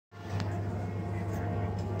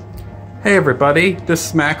Hey everybody, this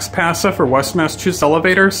is Max Passa for West Massachusetts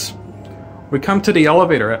Elevators. We come to the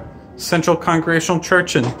elevator at Central Congregational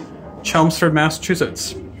Church in Chelmsford,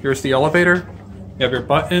 Massachusetts. Here's the elevator. You have your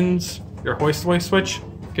buttons, your hoist-away switch.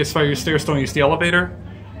 In case fire your stairs, don't use the elevator.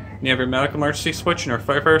 And you have your medical emergency switch and your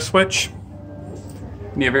firefighter switch.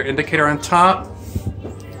 And you have your indicator on top.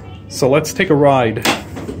 So let's take a ride.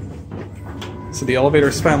 So the elevator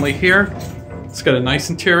is finally here. It's got a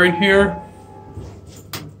nice interior in here.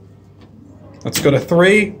 Let's go to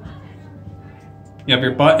 3. You have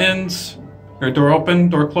your buttons, your door open,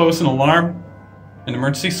 door close, an alarm, an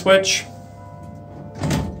emergency switch.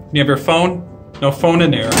 You have your phone. No phone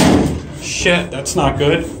in there. Shit, that's not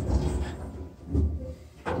good.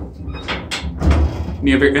 And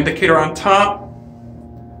you have your indicator on top.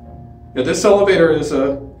 Yeah, this elevator is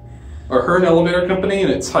a Ahern elevator company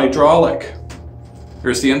and it's hydraulic.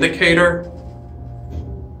 Here's the indicator.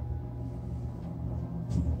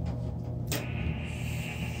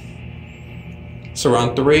 So we're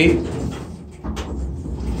on 3.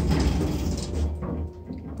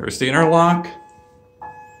 There's the interlock.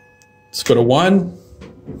 Let's go to 1.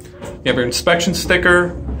 You have your inspection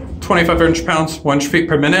sticker, 25 inch-pounds, 1 feet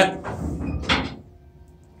per minute.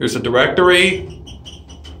 Here's a directory.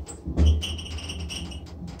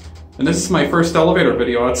 And this is my first elevator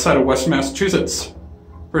video outside of West Massachusetts.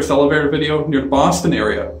 First elevator video near the Boston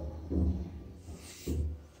area.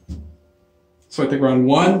 So I think we're on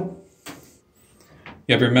 1.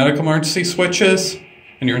 You have your medical emergency switches,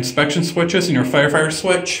 and your inspection switches, and your firefighter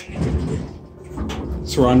switch.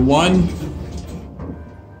 So we're on 1.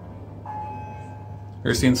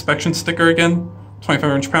 Here's the inspection sticker again.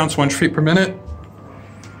 25 inch-pounds, 1 feet per minute.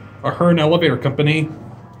 Ahern elevator company.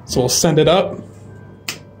 So we'll send it up.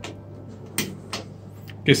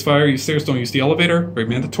 In case fire, use stairs, don't use the elevator. Very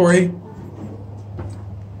mandatory.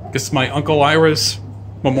 This is my Uncle Ira's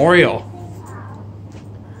memorial.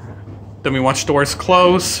 Then we watch doors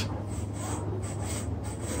close.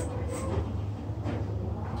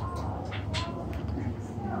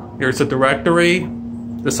 Here's a directory.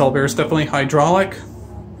 This elevator is definitely hydraulic.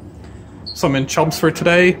 So I'm in Chelmsford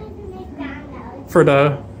today for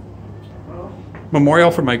the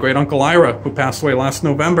memorial for my great Uncle Ira, who passed away last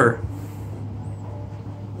November.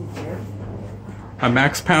 I'm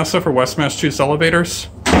Max Passa for West Massachusetts Elevators.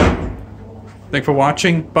 Thanks for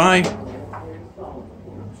watching. Bye.